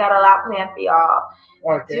y'all.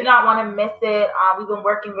 Okay. Do not want to miss it. We've been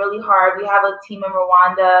working really hard. We have a team in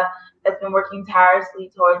Rwanda that's been working tirelessly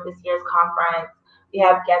towards this year's conference. We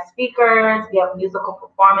have guest speakers. We have musical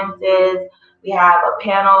performances. We have a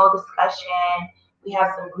panel discussion. We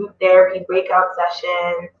have some group therapy breakout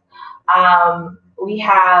sessions. We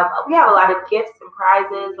have a lot of gifts and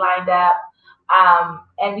prizes lined up.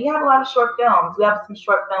 And we have a lot of short films. We have some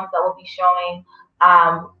short films that will be showing,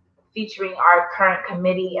 featuring our current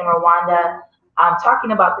committee in Rwanda,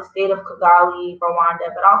 talking about the state of Kigali,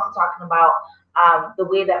 Rwanda, but also talking about the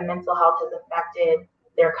way that mental health has affected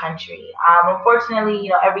their country.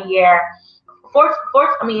 Unfortunately, every year,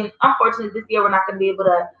 unfortunately, this year we're not going to be able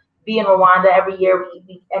to be in Rwanda. Every year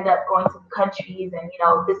we end up going to countries, and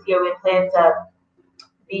this year we plan to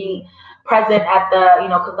be present at the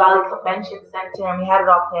Kigali Convention Center, and we had it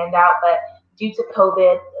all planned out, but due to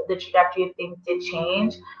COVID, the trajectory of things did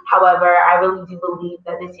change. However, I really do believe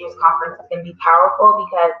that this year's conference is going to be powerful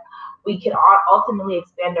because we can ultimately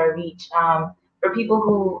expand our reach. For people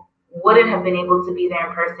who wouldn't have been able to be there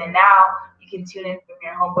in person, now you can tune in from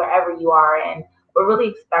your home wherever you are, and we're really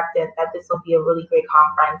expectant that this will be a really great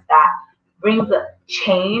conference that brings a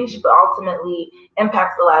change, but ultimately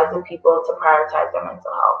impacts the lives of people to prioritize their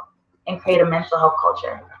mental health and create a mental health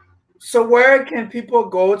culture. So where can people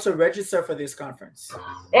go to register for this conference?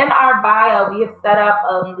 In our bio, we have set up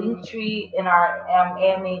a link tree in our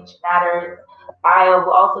AMH Matters bio.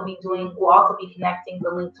 We'll also be connecting the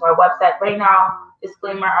link to our website. Right now,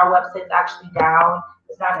 disclaimer, our website's actually down.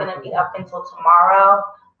 It's not going to be up until tomorrow.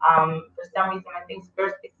 For some reason, I think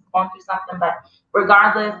Squarespace is going through something, but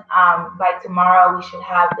regardless, by tomorrow, we should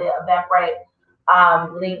have the Eventbrite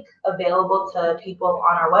link available to people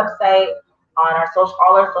on our website, on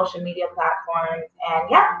all our social media platforms, and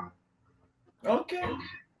yeah. Okay,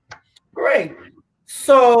 great.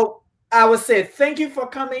 So I would say thank you for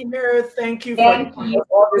coming here. Thank you for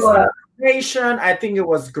all this information. I think it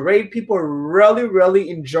was great. People really, really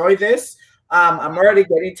enjoy this. I'm already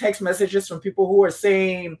getting text messages from people who are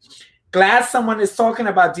saying, glad someone is talking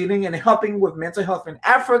about dealing and helping with mental health in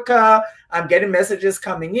Africa. I'm getting messages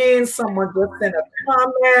coming in. Someone just sent a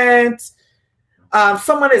comment.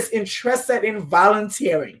 Someone is interested in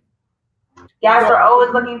volunteering. Yes, we're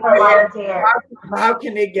always looking for volunteers. How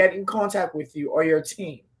can they get in contact with you or your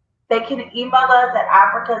team? They can email us at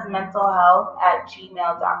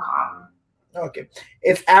africasmentalhealth@gmail.com. Okay.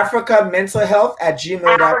 It's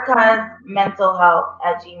africamentalhealth@gmail.com.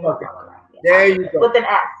 africasmentalhealth@gmail.com. Okay. There you go. With an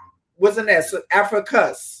S. With an S. So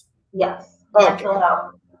Africa's. Yes. Okay. Mental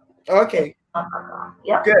health. Okay.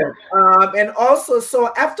 Yep. Good. And also,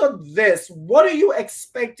 so after this, what are you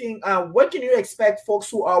expecting? What can you expect folks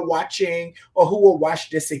who are watching or who will watch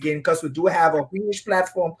this again? Because we do have a huge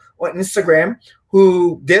platform on Instagram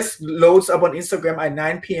this loads up on Instagram at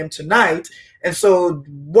 9 p.m. tonight. And so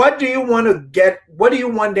what do you want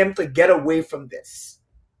them to get away from this?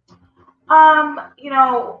 I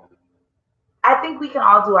think we can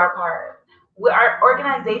all do our part. Our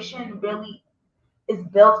organization really is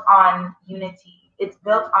built on unity. It's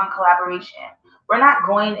built on collaboration. We're not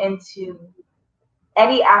going into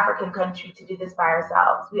any African country to do this by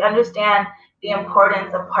ourselves. We understand the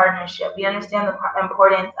importance of partnership. We understand the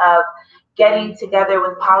importance of getting together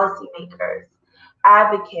with policymakers,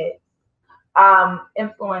 advocates,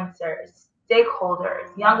 influencers,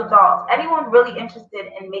 stakeholders, young adults, anyone really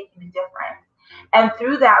interested in making a difference. And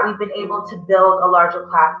through that, we've been able to build a larger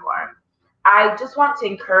platform. I just want to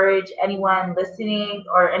encourage anyone listening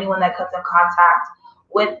or anyone that comes in contact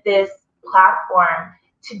with this platform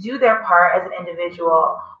to do their part as an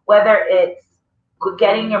individual, whether it's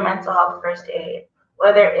getting your mental health first aid,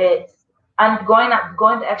 whether it's going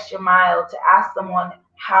the extra mile to ask someone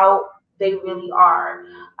how they really are,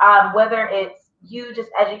 whether it's you just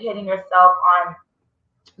educating yourself on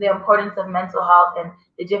the importance of mental health and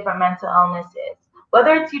the different mental illnesses,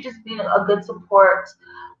 whether it's you just being a good support,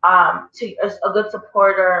 to a good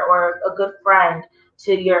supporter or a good friend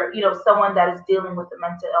to your, someone that is dealing with a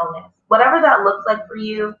mental illness, whatever that looks like for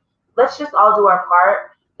you. Let's just all do our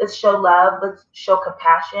part. Let's show love. Let's show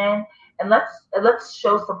compassion, and let's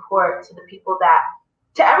show support to the people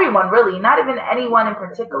to everyone, really, not even anyone in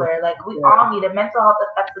particular. Like, we all need it. Mental health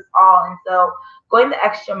affects us all, and so going the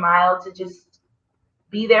extra mile to just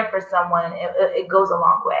be there for someone, it goes a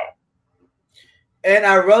long way. And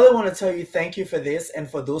I really want to tell you thank you for this, and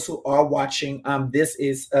for those who are watching, this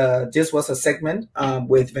was a segment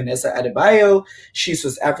with Vanessa Adebayo. She's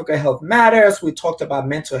with Africa Health Matters. We talked about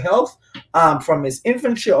mental health from its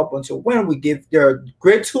infancy up until when. There are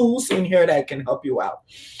great tools in here that can help you out.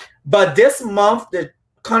 But this month, the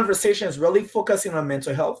conversation is really focusing on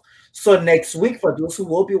mental health. So next week, for those who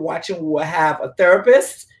will be watching, we will have a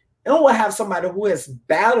therapist, and we'll have somebody who has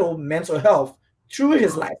battled mental health through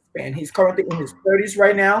his lifespan. He's currently in his 30s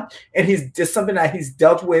right now, and he's just something that he's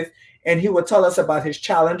dealt with, and he will tell us about his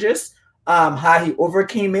challenges, how he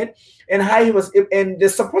overcame it, and how he was in the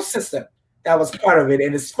support system that was part of it.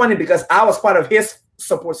 And it's funny because I was part of his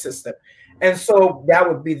support system. And so that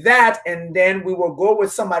would be that. And then we will go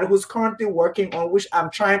with somebody who's currently working on, which I'm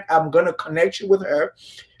going to connect you with her.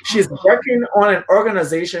 She's working on an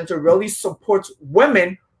organization to really support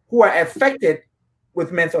women who are affected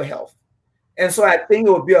with mental health. And so I think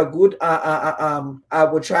it would be a good, I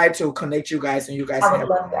will try to connect you guys, and you guys I would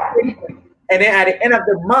love that. And then at the end of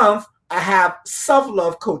the month, I have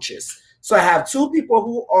self-love coaches. So I have two people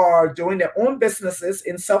who are doing their own businesses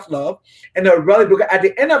in self-love, and they're really, because at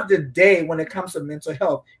the end of the day, when it comes to mental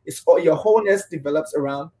health, it's all, your wholeness develops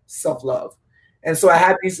around self-love. And so I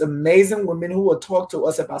have these amazing women who will talk to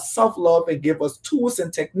us about self-love and give us tools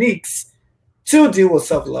and techniques to deal with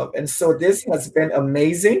self-love. And so this has been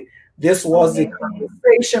amazing. This was the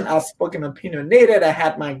conversation. I've spoken opinionated. I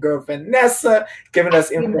had my girl Vanessa giving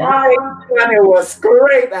us information. It was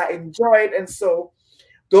great. I enjoyed. And so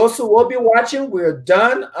those who will be watching, we're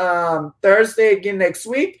done. Thursday again next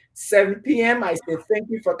week, 7 p.m. I say thank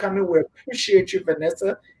you for coming. We appreciate you,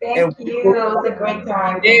 Vanessa. Thank you. It was a great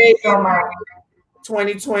time. Thank you so much.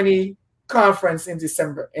 2020 conference in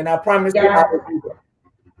December. And I promise you I will be there.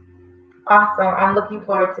 Awesome. I'm looking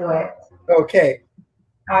forward to it. Okay.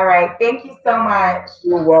 All right. Thank you so much.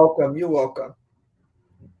 You're welcome. You're welcome.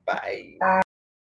 Bye. Bye.